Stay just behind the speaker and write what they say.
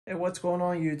Hey, what's going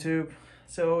on YouTube?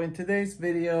 So in today's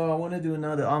video, I want to do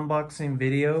another unboxing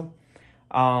video.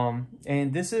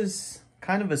 And this is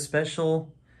kind of a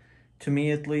special to me,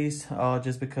 at least,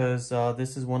 just because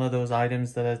this is one of those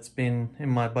items that it's been in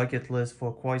my bucket list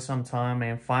for quite some time,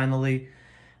 and finally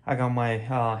I got my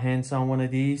hands on one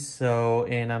of these.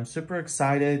 And I'm super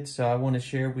excited, so I want to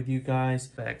share with you guys.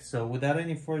 So without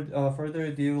any further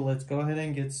ado, let's go ahead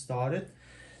and get started.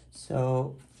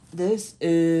 So this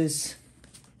is,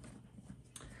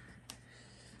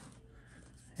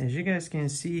 as you guys can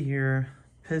see here,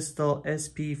 Pistol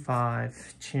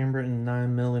SP5 chambered in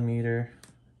 9mm,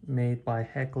 made by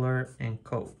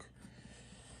Heckler&Koch.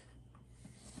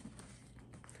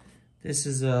 This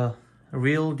is a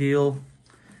real deal,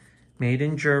 made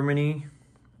in Germany,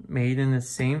 made in the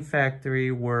same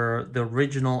factory where the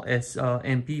original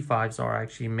MP5s are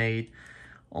actually made.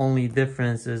 Only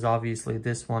difference is obviously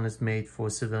this one is made for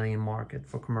civilian market,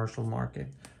 for commercial market.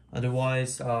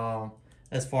 Otherwise,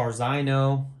 as far as I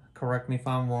know, correct me if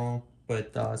I'm wrong,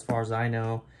 but as far as I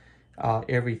know,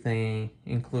 everything,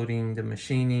 including the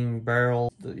machining,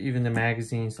 barrel, even the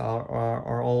magazines,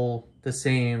 are all the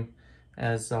same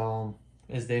as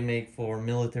they make for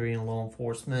military and law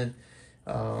enforcement.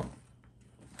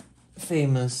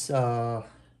 Famous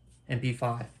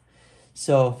MP5.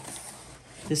 So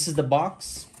this is the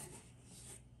box,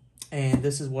 and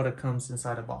this is what it comes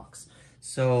inside a box.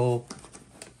 So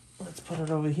let's put it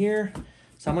over here.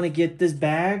 So I'm gonna get this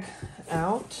bag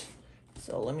out.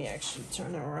 So let me actually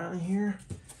turn it around here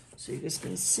so you guys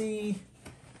can see.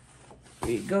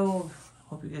 There you go.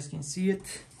 Hope you guys can see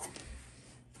it.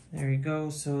 There you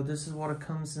go. So this is what it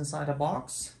comes inside a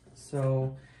box.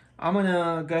 So I'm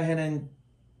gonna go ahead and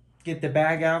get the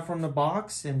bag out from the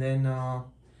box, and then I'm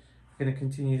gonna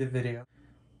continue the video.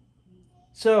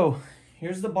 So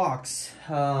here's the box.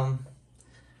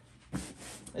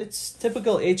 It's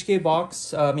typical HK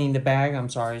box. I mean the bag. I'm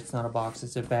sorry, it's not a box.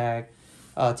 It's a bag.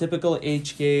 Typical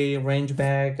HK range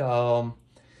bag.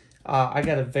 I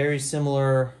got a very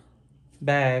similar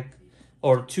bag,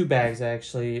 or two bags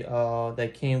actually,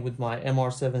 that came with my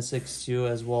MR762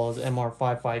 as well as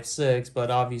MR556. But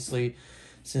obviously,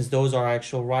 since those are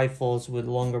actual rifles with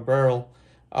longer barrel,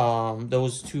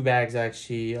 those two bags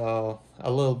actually a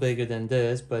little bigger than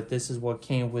this. But this is what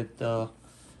came with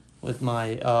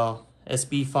my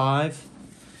SP5.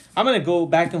 I'm gonna go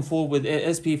back and forth with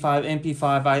SP5,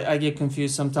 MP5. I get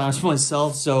confused sometimes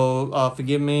myself, so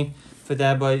forgive me for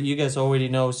that. But you guys already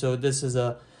know. So this is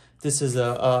a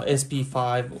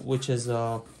SP5, which is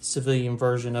a civilian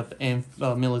version of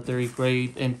military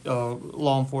grade and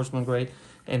law enforcement grade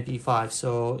MP5.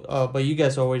 So, but you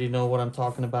guys already know what I'm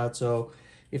talking about. So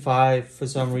if I, for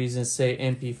some reason, say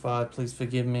MP5, please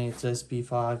forgive me. It's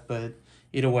SP5, but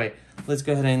either way, let's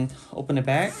go ahead and open the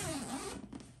bag.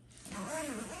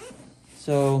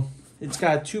 So it's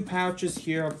got two pouches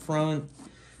here up front,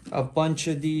 a bunch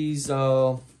of these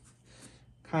kind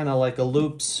of like a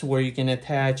loops where you can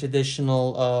attach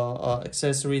additional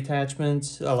accessory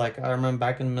attachments. Like I remember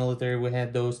back in the military, we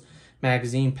had those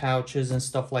magazine pouches and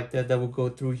stuff like that that would go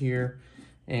through here,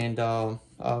 and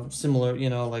similar, you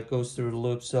know, like goes through the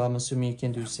loops. So I'm assuming you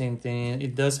can do the same thing.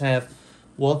 It does have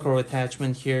Velcro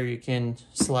attachment here. You can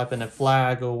slap in a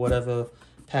flag or whatever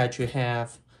patch you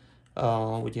have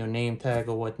with your name tag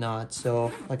or whatnot.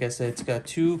 So like I said, it's got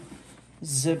two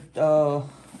zipped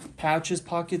pouches,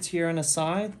 pockets here on the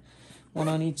side, one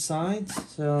on each side.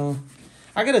 So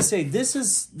I gotta say,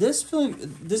 this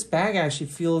bag actually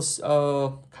feels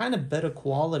kind of better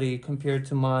quality compared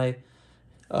to my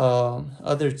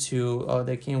other two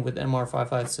that came with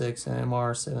MR556 and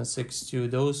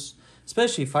MR762. Those,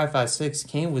 especially 556,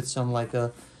 came with some like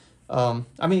a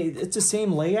I mean, it's the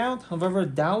same layout. However,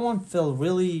 that one felt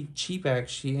really cheap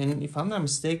actually, and if I'm not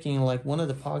mistaken, like one of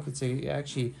the pockets, they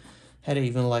actually had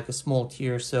even like a small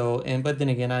tier. So, and but then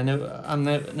again, I know I'm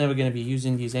never gonna be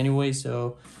using these anyway,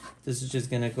 so this is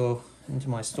just gonna go into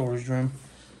my storage room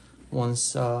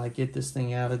once I get this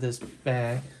thing out of this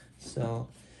bag. So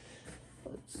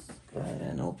let's go ahead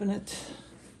and open it,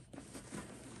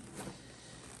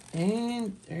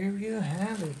 and there you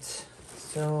have it.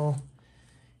 So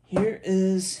here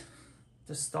is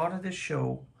the start of the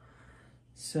show.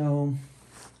 So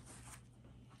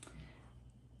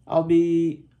I'll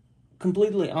be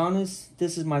completely honest,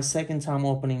 this is my second time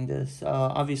opening this.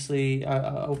 Obviously,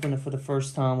 I opened it for the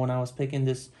first time when I was picking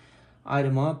this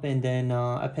item up, and then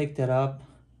I picked it up,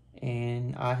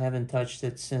 and I haven't touched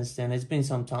it since then. It's been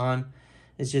some time.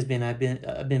 It's just been I've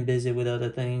been busy with other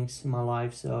things in my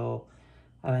life, so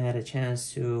I haven't had a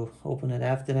chance to open it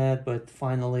after that. But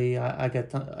finally, I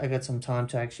got some time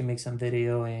to actually make some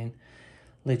video and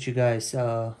let you guys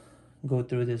go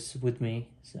through this with me.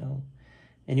 So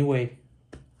anyway,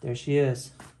 there she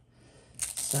is.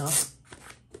 So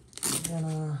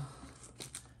I'm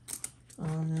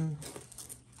gonna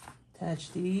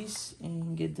attach these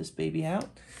and get this baby out.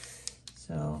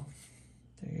 So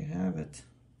there you have it.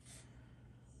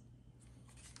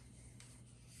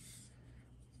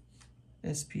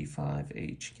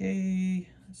 SP5 HK,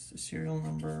 that's the serial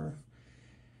number,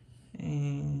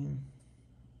 and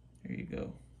there you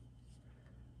go.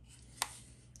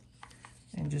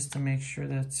 And just to make sure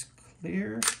that's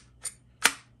clear,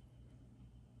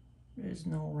 there's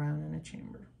no round in the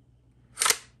chamber.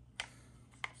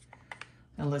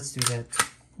 And let's do that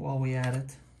while we add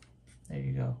it. There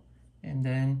you go. And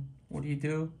then what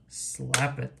do?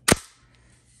 Slap it.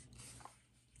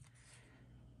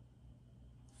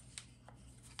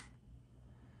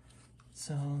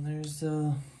 So there's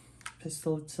the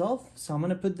pistol itself. So I'm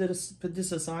gonna put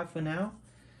this aside for now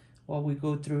while we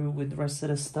go through with the rest of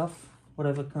the stuff,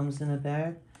 whatever comes in the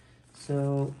bag.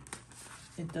 So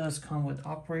it does come with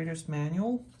operator's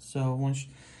manual. So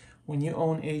when you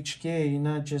own HK, you're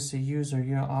not just a user,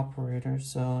 you're an operator.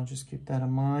 So just keep that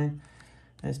in mind.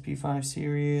 SP5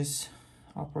 series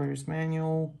operator's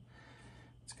manual.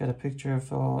 It's got a picture of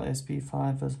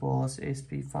SP5 as well as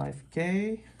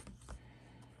SP5K.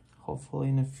 Hopefully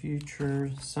in the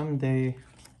future, someday,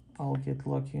 I'll get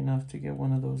lucky enough to get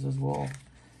one of those as well.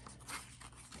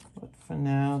 But for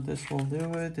now, this will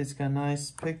do it. It's got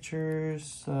nice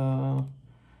pictures, a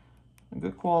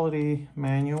good quality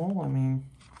manual. I mean,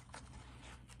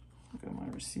 got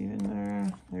my receipt in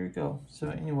there. There you go. So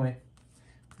anyway,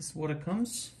 this is what it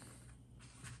comes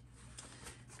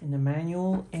in the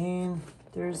manual. And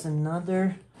there's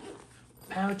another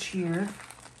pouch here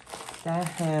that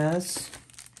has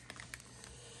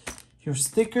your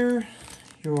sticker,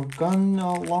 your gun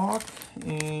lock,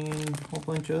 and a whole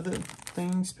bunch of other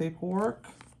things, paperwork.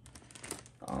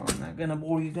 I'm not gonna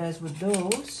bore you guys with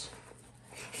those.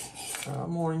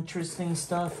 More interesting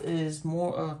stuff is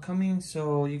more coming.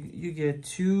 So you get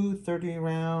two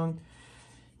 30-round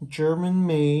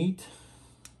German-made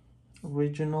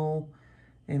original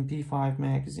MP5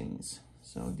 magazines.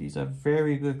 So these are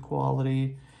very good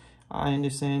quality. I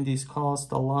understand these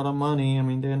cost a lot of money. I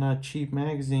mean, they're not cheap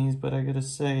magazines, but I gotta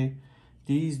say,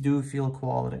 these do feel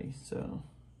quality. So,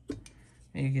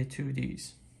 and you get two of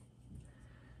these.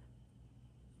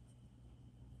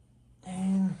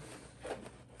 And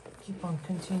keep on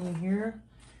continuing here.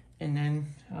 And then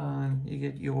you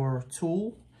get your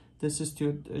tool. This is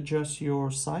to adjust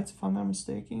your sights, if I'm not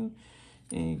mistaken.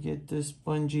 And you get this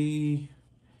bungee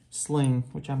sling,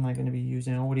 which I'm not gonna be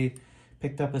using. I already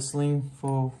picked up a sling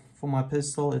for my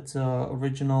pistol. It's a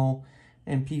original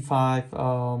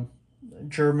MP5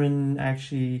 German,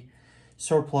 actually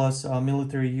surplus,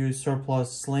 military use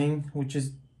surplus sling, which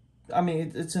is, I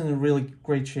mean, it's in a really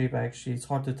great shape. Actually, it's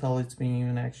hard to tell it's being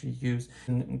even actually used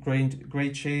in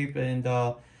great shape. And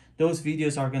those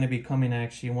videos are going to be coming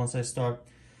actually once I start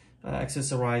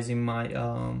accessorizing my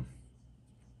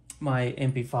my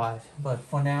MP5. But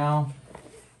for now,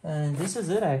 and this is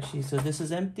it actually. So this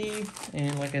is empty,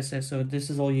 and like I said, so this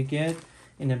is all you get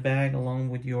in a bag along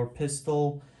with your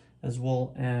pistol as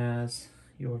well as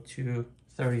your two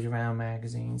 30-round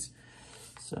magazines.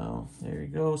 So there you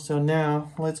go. So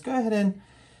now let's go ahead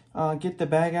and get the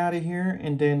bag out of here,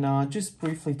 and then just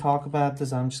briefly talk about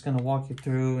this. I'm just gonna walk you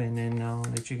through and then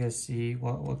let you guys see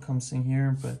what comes in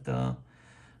here. But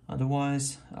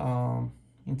otherwise,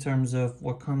 in terms of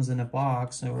what comes in a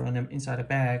box or inside a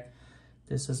bag,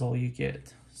 this is all you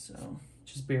get. So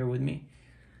just bear with me.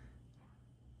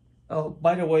 Oh,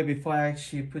 by the way, before I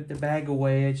actually put the bag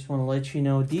away, I just want to let you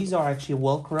know these are actually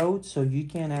Velcroed, so you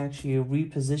can actually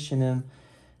reposition them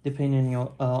depending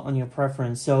on your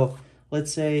preference. So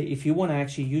let's say if you want to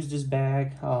actually use this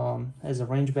bag as a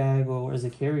range bag or as a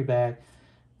carry bag,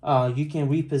 you can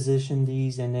reposition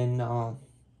these and then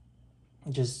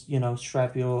just, you know,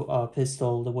 strap your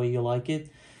pistol the way you like it.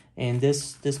 And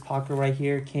this pocket right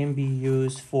here can be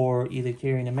used for either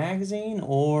carrying a magazine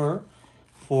or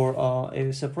for a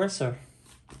suppressor.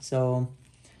 So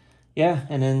yeah,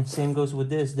 and then same goes with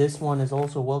this. This one is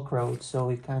also Velcroed, so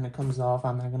it kind of comes off.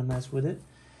 I'm not gonna mess with it.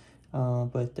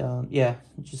 Yeah,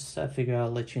 just I figure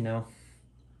I'll let you know.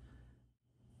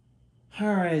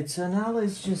 Alright, so now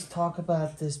let's just talk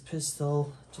about this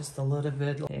pistol just a little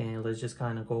bit, and let's just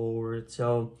kind of go over it.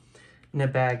 So in the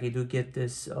bag, you do get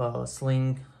this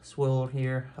sling swivel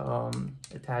here,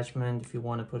 attachment if you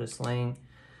want to put a sling.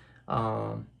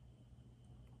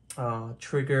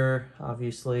 Trigger,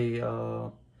 obviously,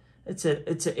 it's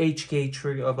a HK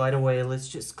trigger. Oh, by the way, let's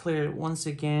just clear it once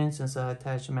again since I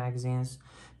attached the magazines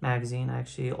magazine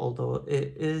actually, although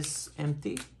it is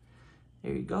empty.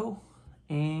 There you go.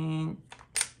 And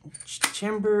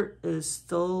chamber is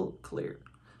still clear,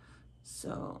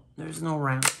 so there's no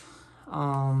round.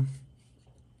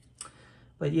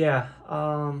 But yeah,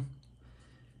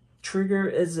 trigger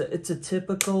is it's a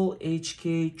typical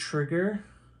HK trigger.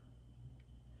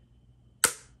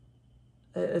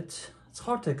 It's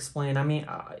hard to explain. I mean,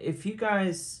 if you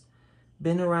guys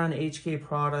been around HK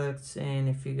products, and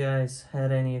if you guys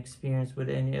had any experience with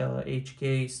any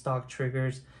HK stock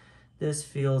triggers, this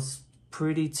feels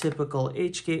pretty typical.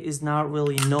 HK is not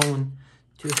really known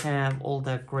to have all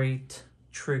that great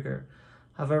trigger.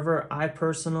 However, I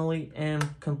personally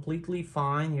am completely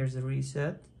fine. Here's the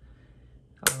reset.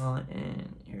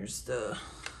 And here's the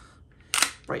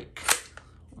break.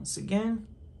 Once again,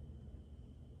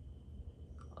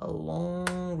 a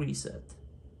long reset.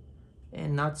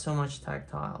 And not so much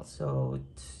tactile. So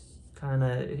it's kind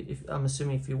of, I'm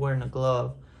assuming if you're wearing a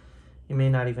glove, you may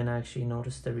not even actually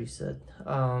notice the reset.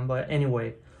 But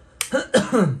anyway,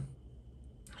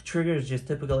 trigger is just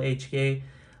typical HK.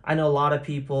 I know a lot of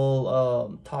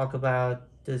people talk about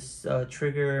this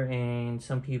trigger, and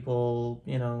some people,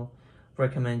 you know,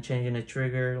 recommend changing the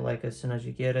trigger like as soon as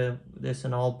you get this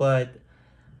and all. But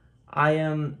I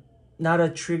am not a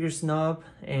trigger snub,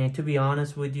 and to be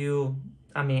honest with you,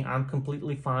 I mean, I'm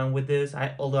completely fine with this.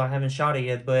 Although I haven't shot it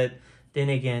yet, but then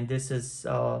again, this is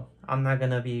I'm not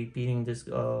gonna be beating this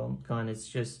gun.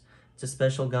 It's a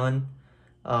special gun,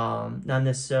 not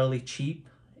necessarily cheap,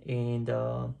 and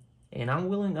I'm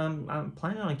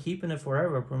planning on keeping it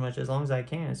forever, pretty much as long as I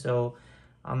can. So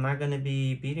I'm not gonna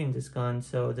be beating this gun.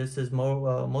 So this is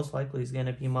more most likely is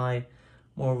gonna be my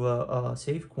more of a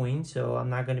safe queen. So I'm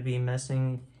not gonna be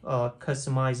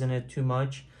customizing it too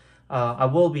much. I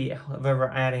will be, however,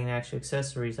 adding actual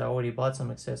accessories. I already bought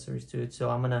some accessories to it, so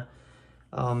I'm gonna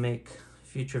make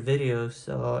future videos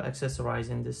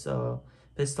accessorizing this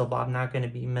pistol, but I'm not gonna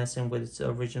be messing with its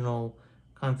original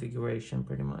configuration,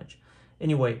 pretty much.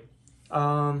 Anyway,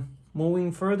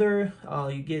 moving further,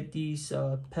 you get these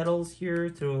pedals here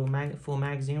through full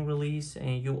magazine release,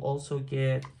 and you also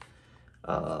get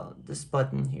this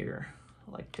button here,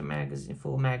 like the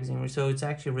full magazine. So it's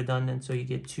actually redundant, so you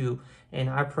get two. And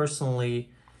I personally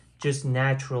just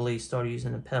naturally started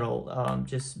using the pedal,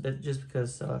 just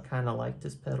because I kind of like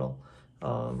this pedal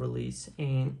release.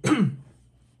 And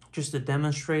just to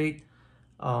demonstrate,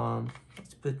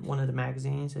 let's put one of the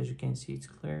magazines. As you can see, it's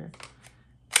clear.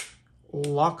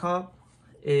 Lockup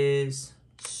is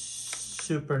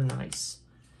super nice.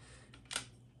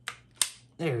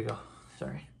 There we go.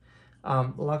 Sorry.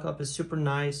 Lockup is super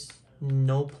nice.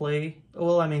 No play.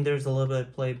 Well, I mean, there's a little bit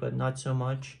of play, but not so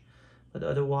much. But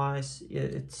otherwise,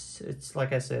 it's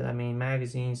like I said. I mean,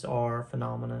 magazines are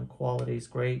phenomenal. Quality is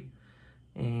great,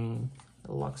 and it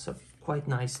locks up quite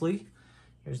nicely.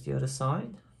 Here's the other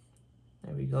side.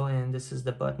 There we go. And this is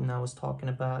the button I was talking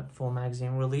about, full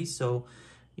magazine release. So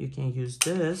you can use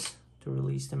this to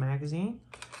release the magazine,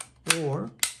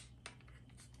 or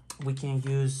we can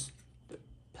use the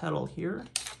pedal here,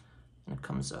 and it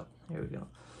comes up. There we go.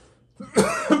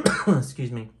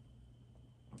 Excuse me.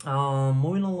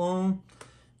 Moving along,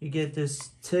 you get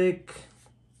this thick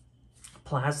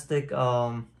plastic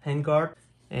handguard,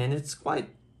 and it's quite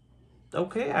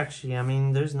okay, actually. I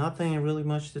mean, there's nothing really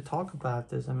much to talk about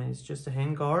this. I mean, it's just a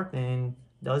handguard and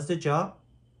does the job.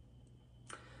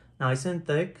 Nice and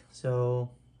thick. So,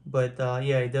 but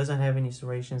yeah, it doesn't have any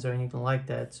serrations or anything like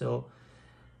that. So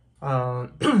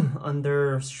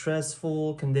under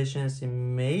stressful conditions, it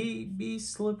may be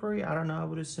slippery. I don't know, I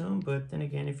would assume. But then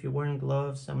again, if you're wearing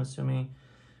gloves, I'm assuming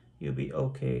you'll be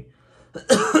okay.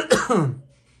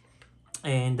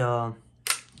 And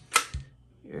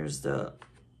here's the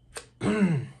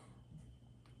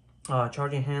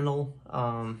charging handle.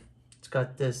 It's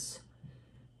got this,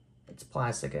 it's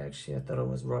plastic actually. I thought it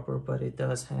was rubber, but it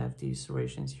does have these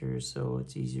serrations here, so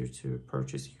it's easier to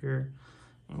purchase here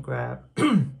and grab.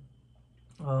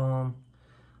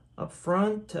 Up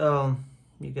front,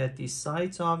 you get these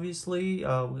sights, obviously.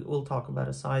 We'll talk about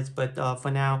the sights, but for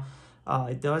now,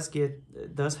 it does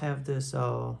have this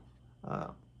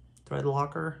thread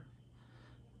locker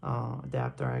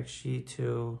adapter actually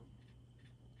to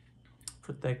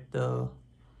protect the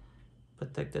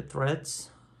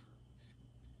threads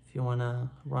if you want to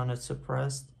run it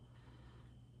suppressed.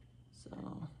 So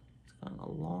it's kind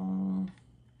of long,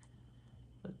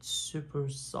 but super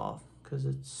soft because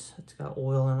it's got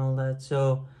oil and all that.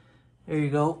 So there you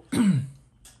go.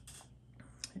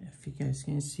 If you guys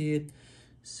can see it,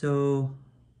 so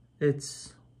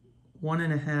it's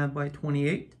 1.5 by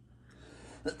 28.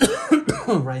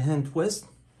 Right hand twist.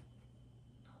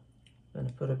 I'm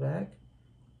gonna put it back.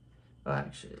 Oh,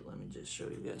 actually, let me just show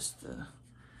you guys the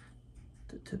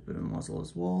tip of the muzzle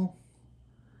as well.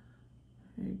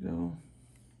 There you go.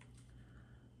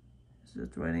 Is the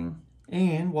threading.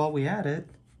 And while we at it,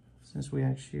 since we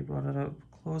actually brought it up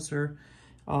closer,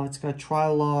 it's got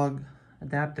tri-log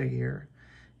adapter here.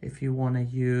 If you want to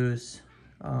use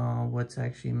what's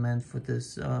actually meant for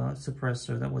this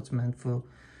suppressor, that what's meant for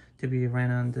to be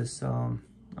ran on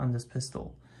this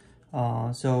pistol.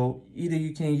 So either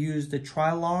you can use the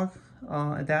tri-log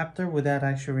adapter without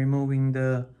actually removing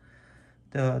the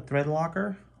thread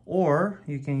locker, or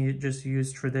you can just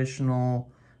use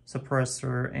traditional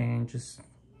suppressor and just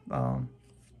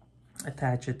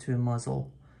attach it to a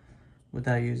muzzle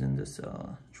without using this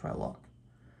tri-log.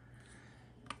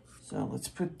 So let's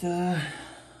put the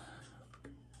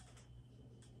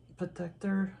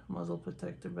muzzle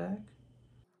protector back.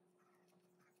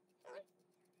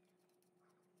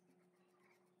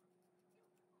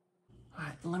 All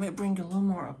right, let me bring it a little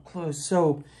more up close.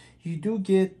 So you do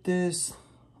get this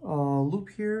loop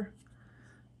here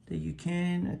that you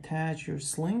can attach your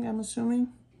sling, I'm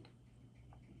assuming.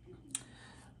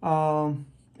 And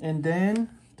then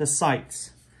the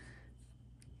sights.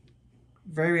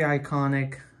 Very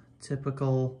iconic,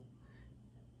 typical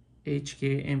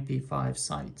HK SP5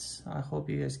 sights. I hope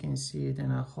you guys can see it,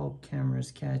 and I hope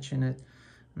camera's catching it.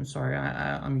 I'm sorry,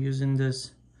 I'm using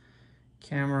this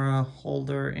camera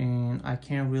holder and I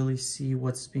can't really see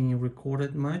what's being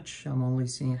recorded much. I'm only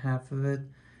seeing half of it,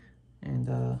 and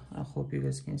I hope you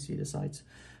guys can see the sights.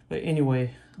 But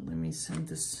anyway, let me send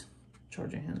this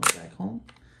charging handle back home.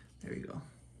 There you go,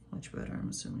 much better, I'm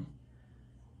assuming.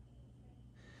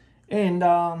 And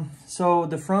so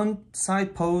the front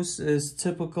side post is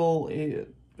typical,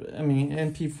 I mean,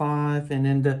 MP5, and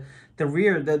then the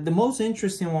rear, the most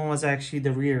interesting one was actually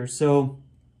the rear. So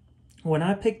when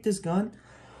I picked this gun,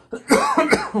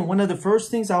 one of the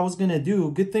first things I was gonna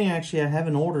do, good thing actually I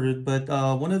haven't ordered it, but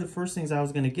one of the first things I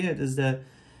was gonna get is the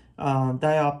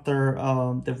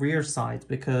diopter, the rear sights,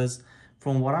 because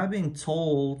from what I've been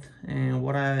told and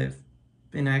what I've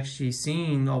been actually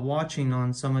seeing or watching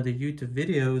on some of the YouTube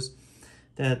videos,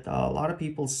 that a lot of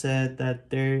people said that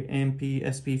their HK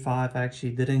SP5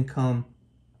 actually didn't come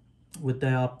with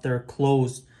diopter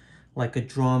closed like a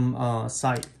drum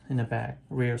sight in the back,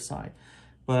 rear sight.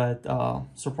 But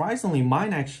surprisingly,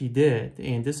 mine actually did,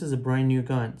 and this is a brand new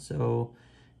gun. So,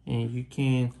 and you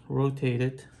can rotate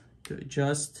it to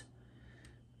adjust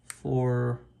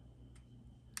for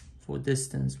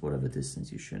distance, whatever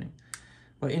distance you're shooting.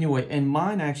 But anyway, and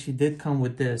mine actually did come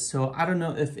with this. So I don't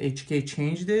know if HK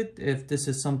changed it, if this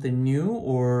is something new,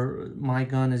 or my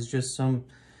gun is just some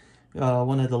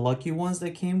one of the lucky ones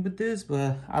that came with this,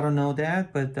 but I don't know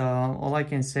that. But all I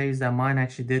can say is that mine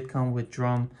actually did come with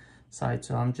drum sight,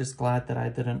 so I'm just glad that I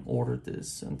didn't order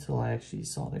this until I actually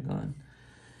saw the gun.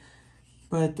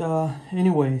 But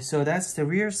anyway, so that's the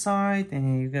rear side,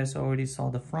 and you guys already saw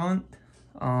the front.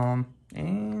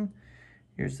 And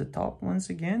here's the top once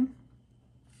again.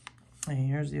 And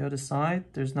here's the other side.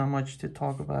 There's not much to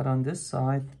talk about on this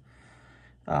side.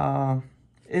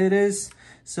 It is,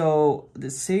 so the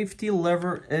safety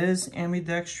lever is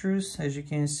ambidextrous. As you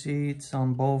can see, it's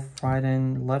on both right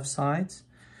and left sides.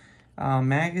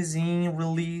 Magazine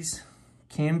release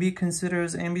can be considered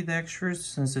as ambidextrous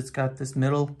since it's got this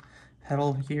middle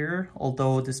pedal here,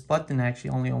 although this button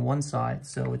actually only on one side,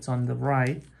 so it's on the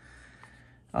right,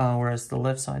 whereas the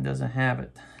left side doesn't have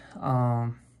it.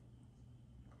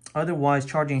 Otherwise,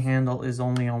 charging handle is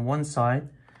only on one side.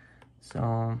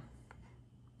 So,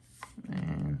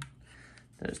 and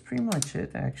that's pretty much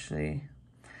it, actually.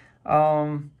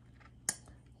 What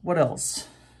else?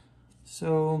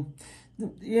 So,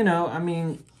 you know, I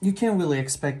mean, you can't really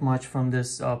expect much from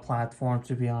this platform,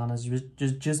 to be honest,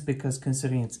 just because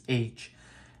considering its age.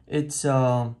 It's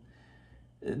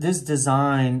this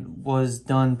design was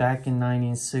done back in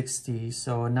 1960,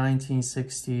 so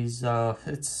 1960s,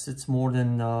 it's more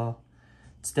than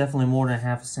it's definitely more than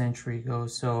half a century ago.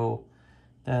 So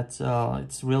that's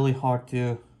it's really hard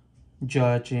to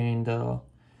judge and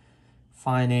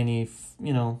find any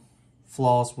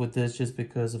flaws with this just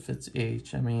because of its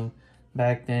age. I mean,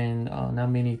 back then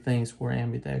not many things were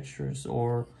ambidextrous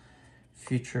or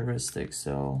futuristic.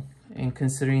 So, and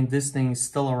considering this thing is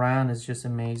still around, is just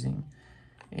amazing.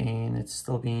 And it's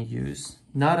still being used,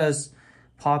 not as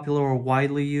popular or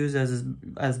widely used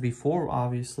as before,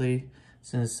 obviously,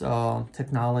 since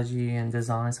technology and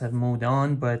designs have moved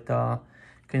on, but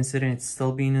considering it's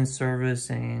still being in service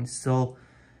and still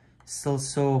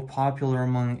so popular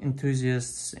among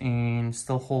enthusiasts and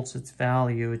still holds its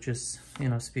value, it just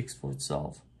speaks for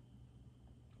itself.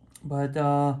 But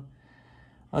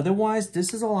Otherwise,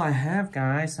 this is all I have,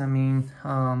 guys. I mean,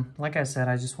 like I said,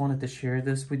 I just wanted to share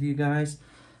this with you guys,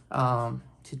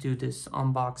 to do this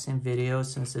unboxing video,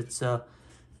 since it's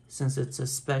a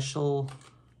special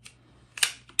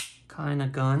kind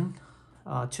of gun,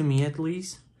 to me at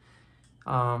least.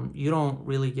 You don't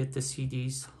really get to see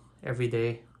these every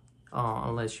day,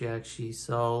 unless you actually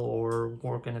sell or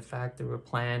work in a factory or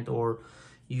plant or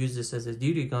use this as a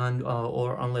duty gun,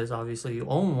 or unless obviously you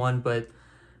own one. But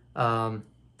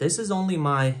this is only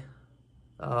my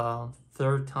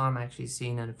third time actually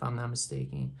seeing it, if I'm not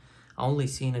mistaken. I only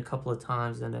seen a couple of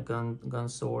times in the gun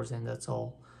stores, and that's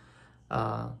all.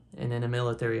 And in the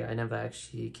military, I never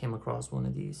actually came across one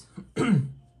of these.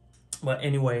 But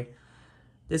anyway,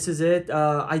 this is it.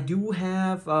 I do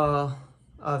have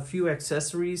a few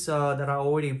accessories that I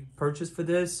already purchased for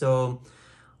this. So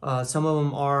some of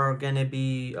them are gonna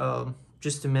be,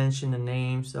 just to mention the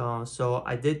names. So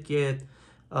I did get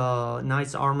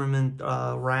Knight's Armament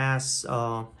RAS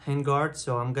handguard.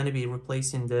 So I'm gonna be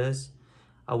replacing this.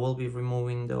 I will be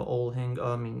removing the old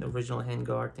the original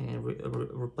handguard, and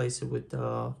replace it with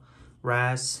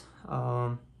RAS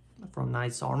from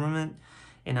Knight's Armament.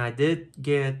 And I did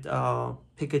get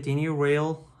Picatinny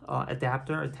rail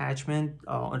adapter attachment,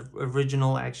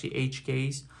 original actually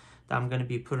HKs, that I'm gonna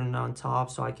be putting on top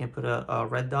so I can put a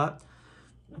red dot.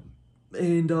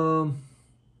 And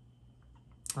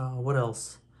what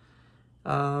else?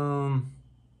 And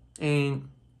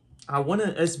I want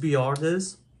to SBR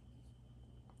this,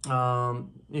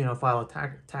 you know, file a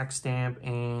tax stamp,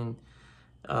 and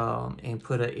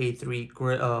put a A3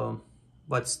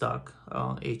 buttstock,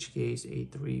 HK's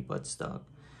A3 buttstock,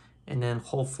 and then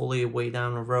hopefully way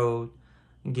down the road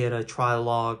get a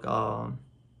tri-log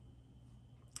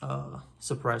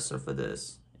suppressor for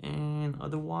this. And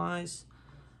otherwise,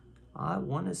 I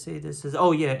want to say this is,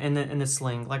 oh yeah, and the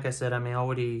sling. Like I said, I mean, I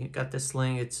already got the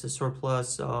sling. It's a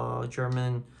surplus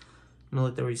German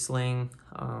military sling.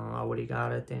 I already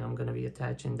got it, and I'm gonna be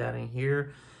attaching that in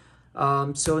here.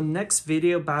 So next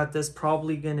video about this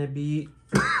probably gonna be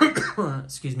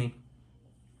excuse me,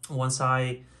 once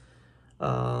I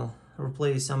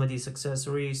replace some of these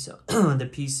accessories, the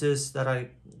pieces that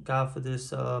I got for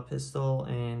this pistol,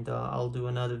 and I'll do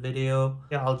another video.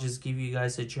 Yeah, I'll just give you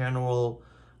guys a general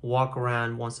walk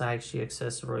around once I actually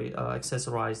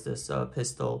accessorize this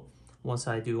pistol, once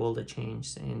I do all the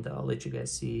changes, and I'll let you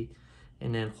guys see,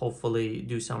 and then hopefully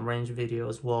do some range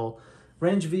videos. Well,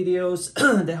 range videos,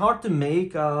 they're hard to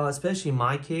make, especially in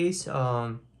my case,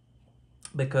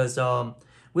 because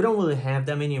we don't really have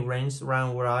that many ranges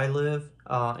around where I live,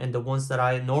 and the ones that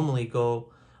I normally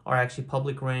go are actually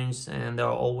public ranges, and there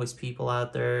are always people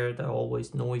out there, there are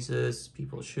always noises,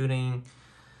 people shooting,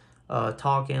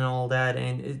 talking and all that,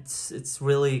 and it's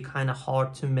really kind of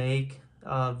hard to make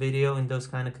video in those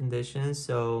kind of conditions.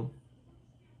 So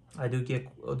I do get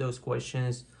those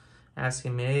questions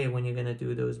asking me, hey, when you're gonna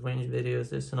do those range videos,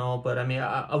 this and all. But I mean,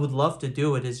 I would love to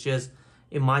do it. It's just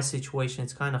in my situation,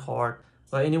 it's kind of hard.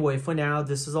 But anyway, for now,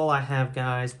 this is all I have,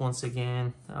 guys. Once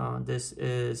again, this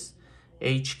is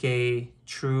HK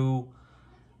True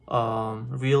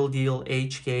Real Deal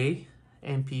HK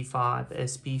MP5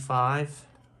 SP5.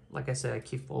 Like I said, I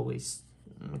keep always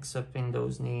accepting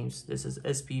those names. This is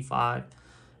SP5,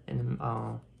 and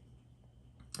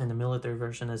the military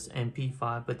version is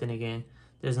MP5. But then again,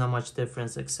 there's not much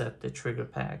difference except the trigger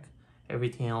pack.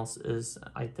 Everything else is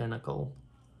identical.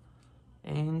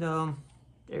 And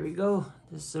there we go.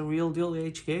 This is a Real Deal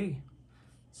HK.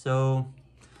 So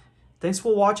thanks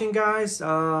for watching, guys.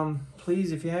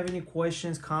 Please, if you have any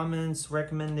questions, comments,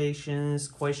 recommendations,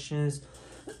 questions,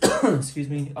 excuse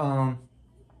me,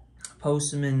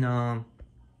 post them in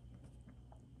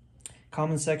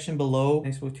comment section below.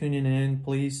 Thanks for tuning in.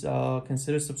 Please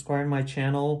consider subscribing to my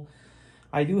channel.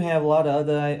 I do have a lot of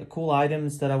other cool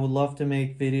items that I would love to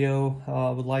make video.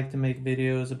 Would like to make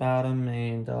videos about them,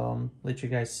 and let you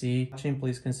guys see.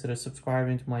 Please consider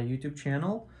subscribing to my YouTube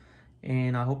channel,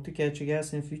 and I hope to catch you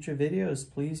guys in future videos.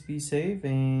 Please be safe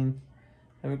and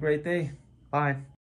have a great day. Bye.